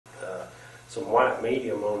some white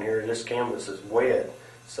medium on here. This canvas is wet,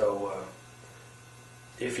 so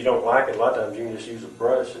if you don't like it, a lot of times you can just use a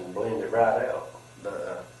brush and blend it right out.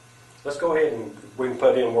 But let's go ahead and we can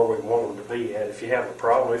put in where we want them to be at if you have a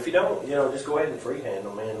problem. If you don't, just go ahead and freehand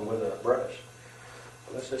them in with a brush.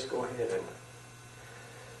 Let's just go ahead and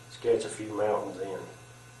sketch a few mountains in.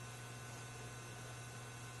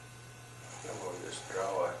 I'm going to just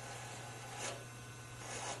draw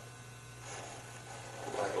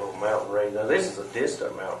like a little mountain range. Now this is a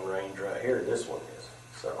distant mountain range right here, this one is.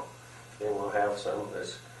 So then we'll have some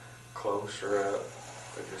that's closer up.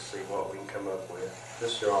 We'll just see what we can come up with.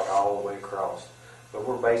 This is all the way across. But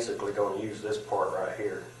we're basically going to use this part right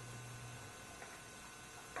here.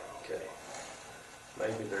 Okay.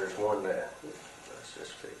 Maybe there's one that, let's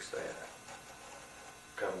just fix that,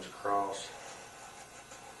 comes across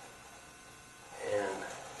and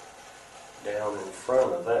down in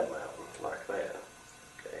front of that mountain, like that.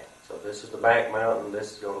 Okay, so this is the back mountain,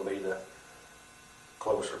 this is going to be the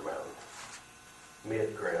closer mountain,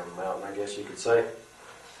 mid-ground mountain, I guess you could say.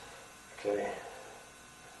 Okay,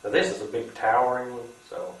 now this is a big towering one,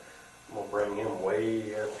 so I'm going to bring him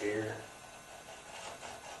way up here.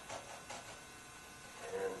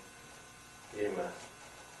 Give him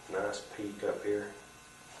a nice peak up here.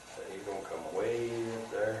 So he's going to come way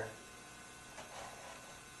up there.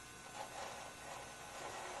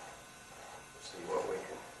 See what we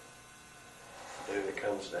can do that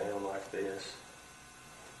comes down like this.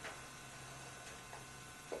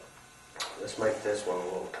 Let's make this one a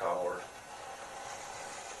little taller.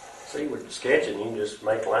 See, with sketching, you can just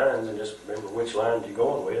make lines and just remember which lines you're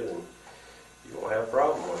going with, and you won't have a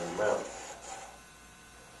problem with the mountain.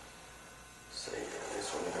 See,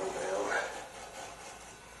 this one will go down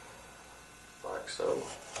like so,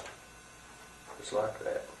 just like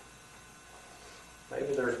that.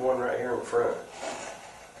 Maybe there's one right here in front.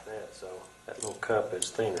 So that little cup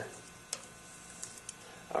is thinner.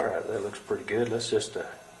 All right, that looks pretty good. Let's just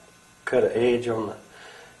cut an edge on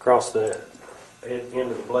across the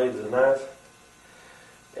end of the blade of the knife,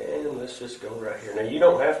 and let's just go right here. Now you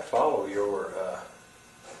don't have to follow your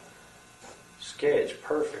sketch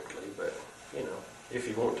perfectly, but if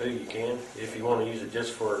you want to, you can. If you want to use it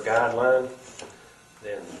just for a guideline,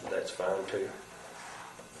 then that's fine too.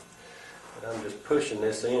 But I'm just pushing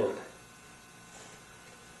this in.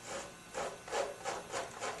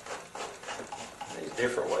 There's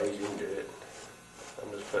different ways you can do it.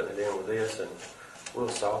 I'm just putting it in with this, and we'll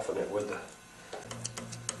soften it with the...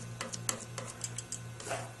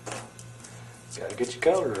 Got to get your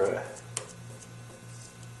colors right.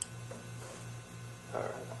 All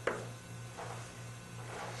right.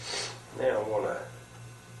 Now I want to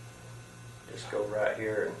just go right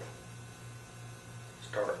here and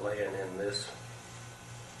start laying in this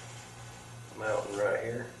mountain right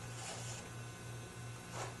here.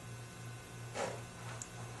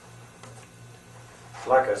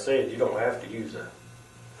 Like I said, you don't have to use a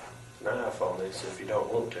knife on this if you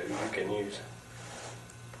don't want to. You can use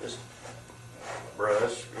just a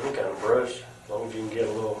brush, any kind of brush, as long as you can get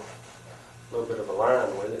a little bit of a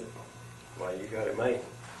line with it. Well, you got it made.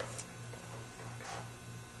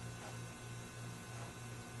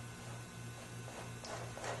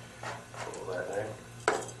 Pull that down.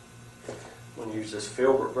 I'm going to use this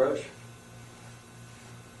filbert brush.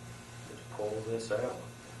 Just pull this out.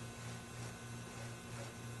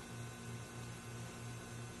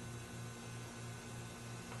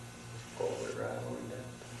 Pull it right on down.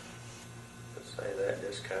 Let's say that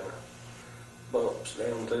just kind of bumps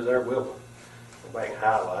down through there. We'll go back and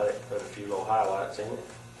highlight it, put a few little highlights in it.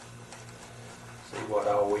 See what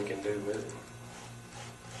all we can do with it.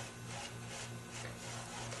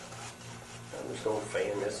 I'm just going to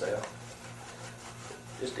fan this out.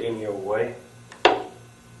 Just any old way.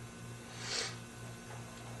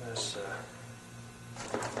 Let's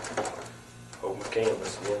hold my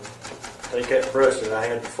canvas again. Take that brush that I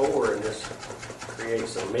had before and just create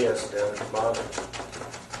some mist down at the bottom.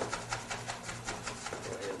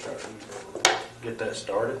 Go ahead and try to use that. Get that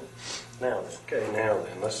started. Now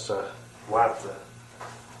then, let's wipe the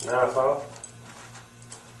knife off.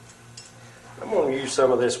 I'm going to use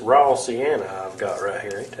some of this raw sienna I've got right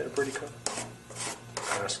here. Ain't that a pretty color?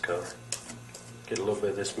 Nice color. Get a little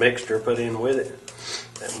bit of this mixture put in with it.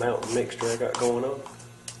 That mountain mixture I got going on.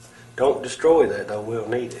 Don't destroy that though, we'll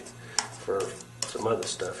need it for some other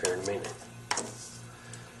stuff here in a minute.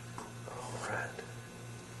 Alright.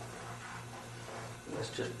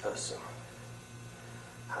 Let's just put some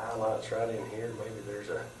highlights right in here. Maybe there's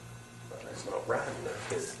a, well, that's not bright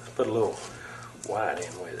enough, is it? Let's put a little white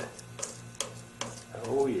in with it.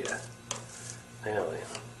 Oh yeah. Now then.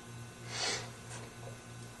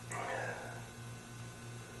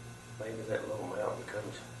 Maybe that little mountain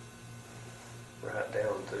comes right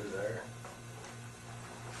down through there.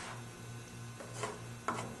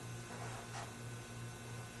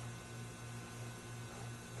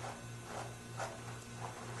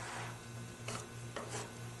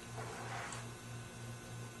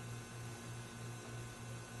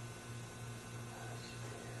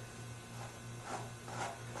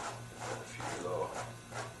 A few little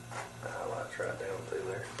highlights right down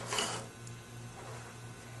through there.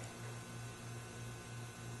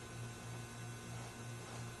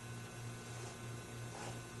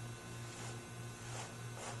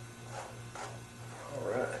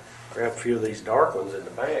 Grab a few of these dark ones in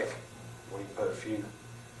the back. We can put a few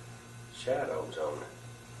shadows on it.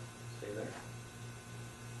 See there?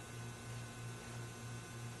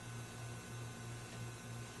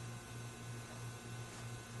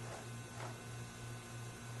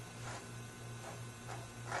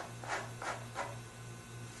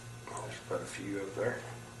 Just put a few up there.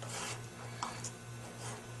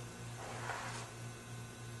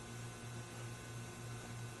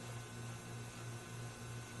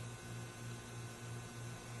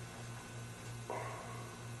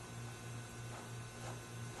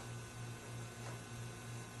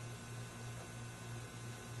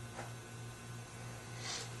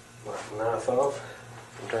 Wipe the knife off.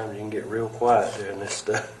 Sometimes you can get real quiet doing this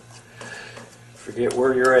stuff. Forget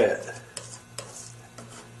where you're at.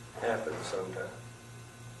 Happens sometimes.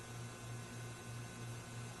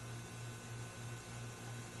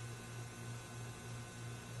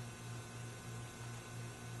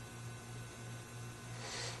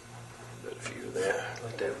 Put a few of that.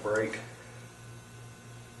 Let that break.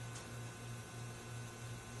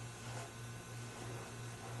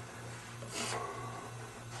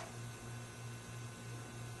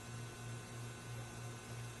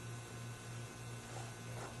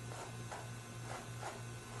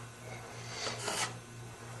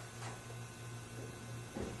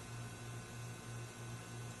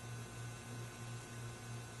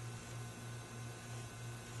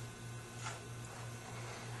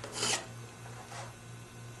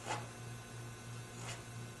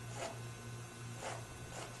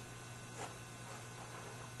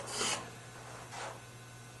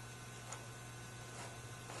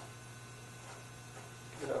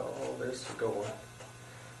 Get all this going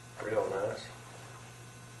real nice.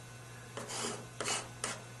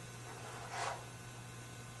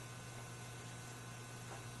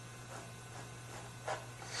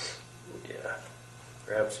 Yeah.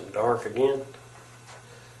 Grab some dark again.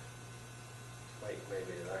 Make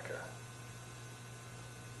maybe like a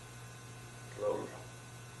little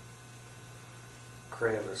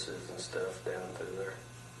crevices and stuff down through there.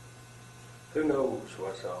 Who knows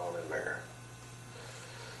what's all in there?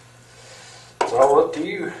 It's all up to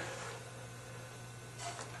you.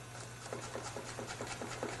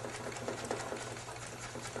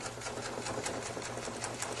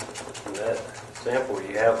 In that sample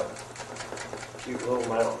you have a cute little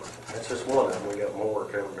mountain. That's just one of them. We got more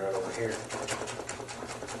coming right over here.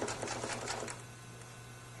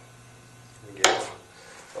 Let me get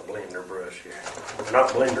a blender brush here. Not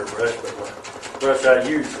blender brush, but my brush I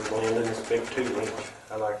use for blending is a big 2-inch.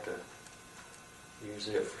 I like to use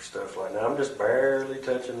it for stuff like that. I'm just barely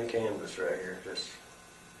touching the canvas right here, just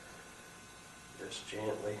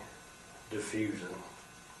gently diffusing.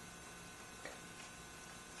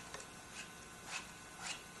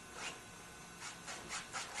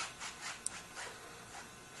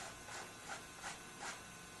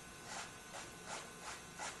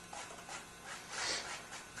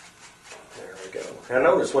 There we go. Now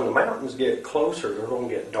notice when the mountains get closer, they're going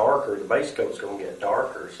to get darker. The base coat's going to get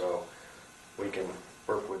darker, so we can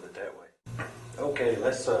work with it that way. Okay,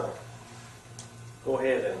 let's go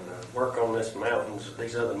ahead and work on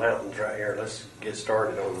these other mountains right here. Let's get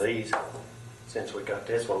started on these since we got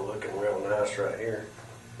this one looking real nice right here.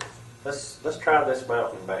 Let's try this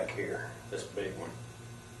mountain back here, this big one.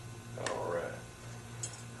 All right.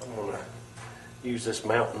 I'm going to use this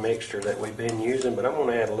mountain mixture that we've been using, but I'm going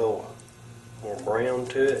to add a little more brown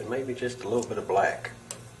to it, maybe just a little bit of black.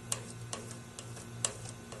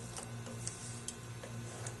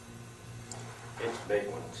 It's a big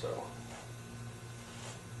one, so.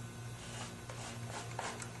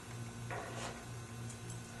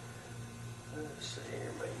 Let's see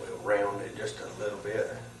here, maybe we'll round it just a little bit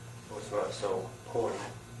so it's not so pointy.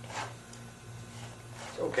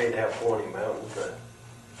 It's okay to have pointy mountains, but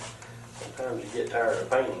sometimes you get tired of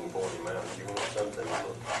painting pointy mountains. You want something that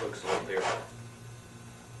looks a little different.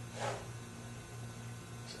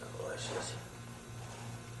 So let's just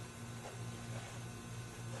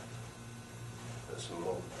some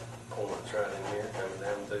little points right in here, coming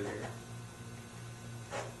down through here.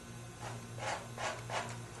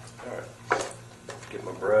 Alright, get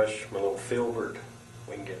my brush, my little filbert.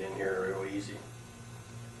 We can get in here real easy.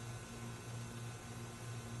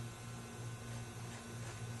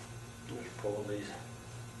 Just pull these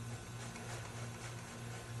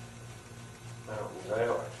mountains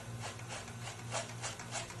out.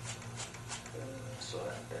 Just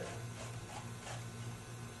like that.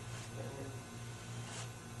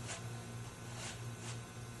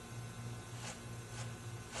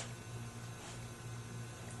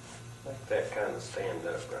 Make that kind of stand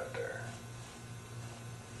up right there.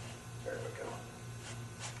 There we go.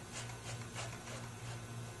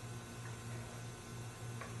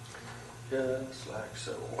 Just like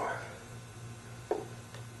so.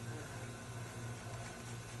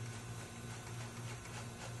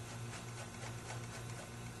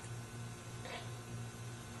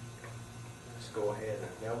 Let's go ahead.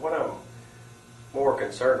 Now what I'm more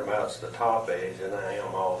concerned about is the top edge than I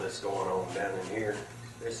am all this going on down in here.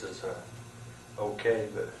 This is okay,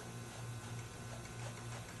 but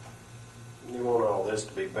you want all this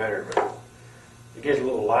to be better, but it gets a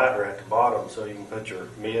little lighter at the bottom so you can put your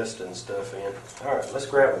mist and stuff in. Alright, let's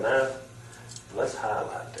grab a knife and let's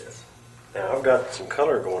highlight this. Now I've got some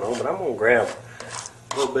color going on, but I'm going to grab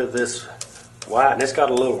a little bit of this white, and it's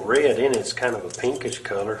got a little red in it. It's kind of a pinkish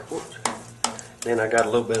color. Whoops. Then I got a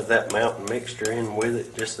little bit of that mountain mixture in with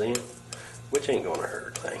it just then, which ain't going to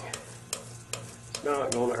hurt a thing. It's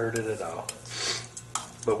not going to hurt it at all.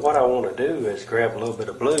 But what I want to do is grab a little bit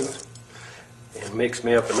of blue and mix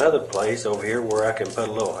me up another place over here where I can put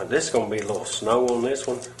a little, this is going to be a little snow on this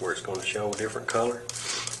one where it's going to show a different color.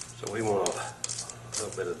 So we want a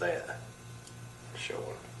little bit of that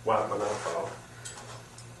showing. Wipe my knife off.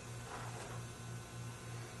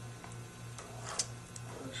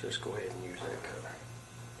 Let's just go ahead and use that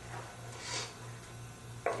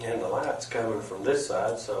color. And the light's coming from this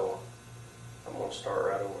side, so I'm going to start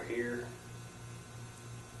right over here.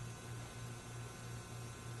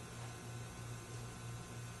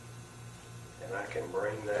 And I can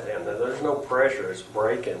bring that down. Now there's no pressure, it's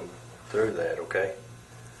breaking through that, okay?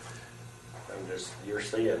 You're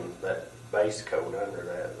seeing that base coat under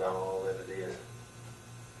that and all that it is.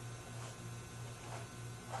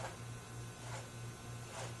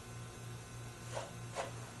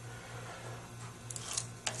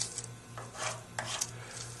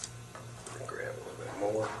 Grab a little bit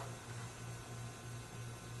more.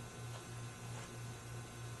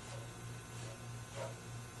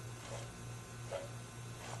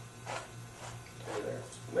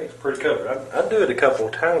 Makes pretty color. I do it a couple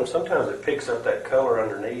of times. Sometimes it picks up that color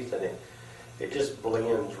underneath and it just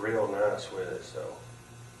blends real nice with it. So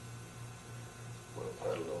we'll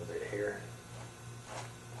put a little bit here.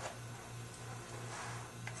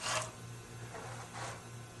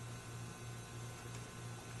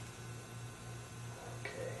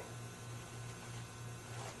 Okay.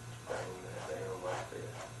 Bring that down like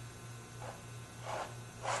this.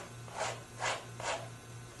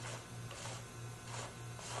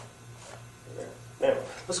 Now,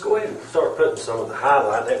 let's go ahead and start putting some of the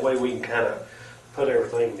highlight. That way we can kind of put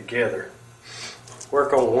everything together.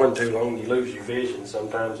 Work on one too long, you lose your vision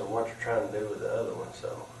sometimes on what you're trying to do with the other one.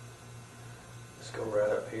 So, let's go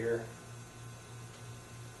right up here.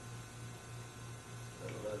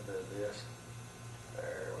 Put a little bit of this.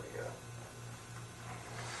 There we go.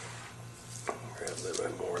 Grab a little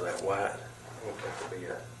bit more of that white. I want that to be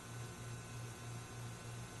a...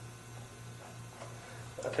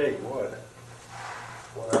 I'll tell you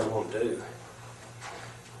what I'm going to do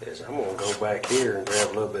is I'm going to go back here and grab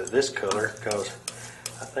a little bit of this color because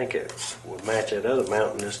I think it would match that other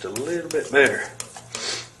mountain just a little bit better.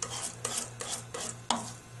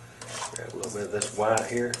 Grab a little bit of this white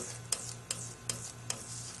here.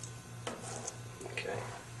 Okay,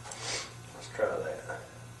 let's try that.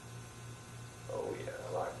 Oh yeah,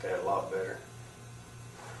 I like that a lot better.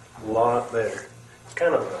 A lot better. It's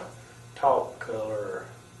kind of a taupe color.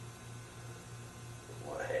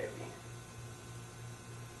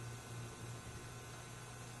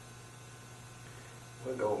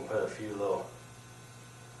 We'll go and put a few little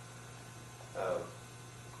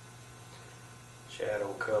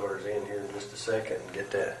shadow colors in here in just a second and get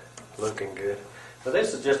that looking good. Now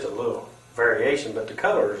this is just a little variation, but the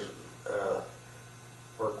colors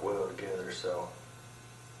work well together. So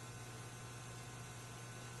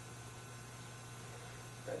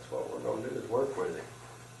that's what we're going to do, is work with it.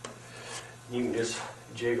 You can just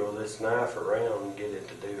jiggle this knife around and get it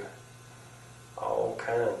to do all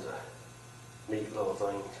kinds of neat little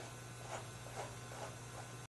things.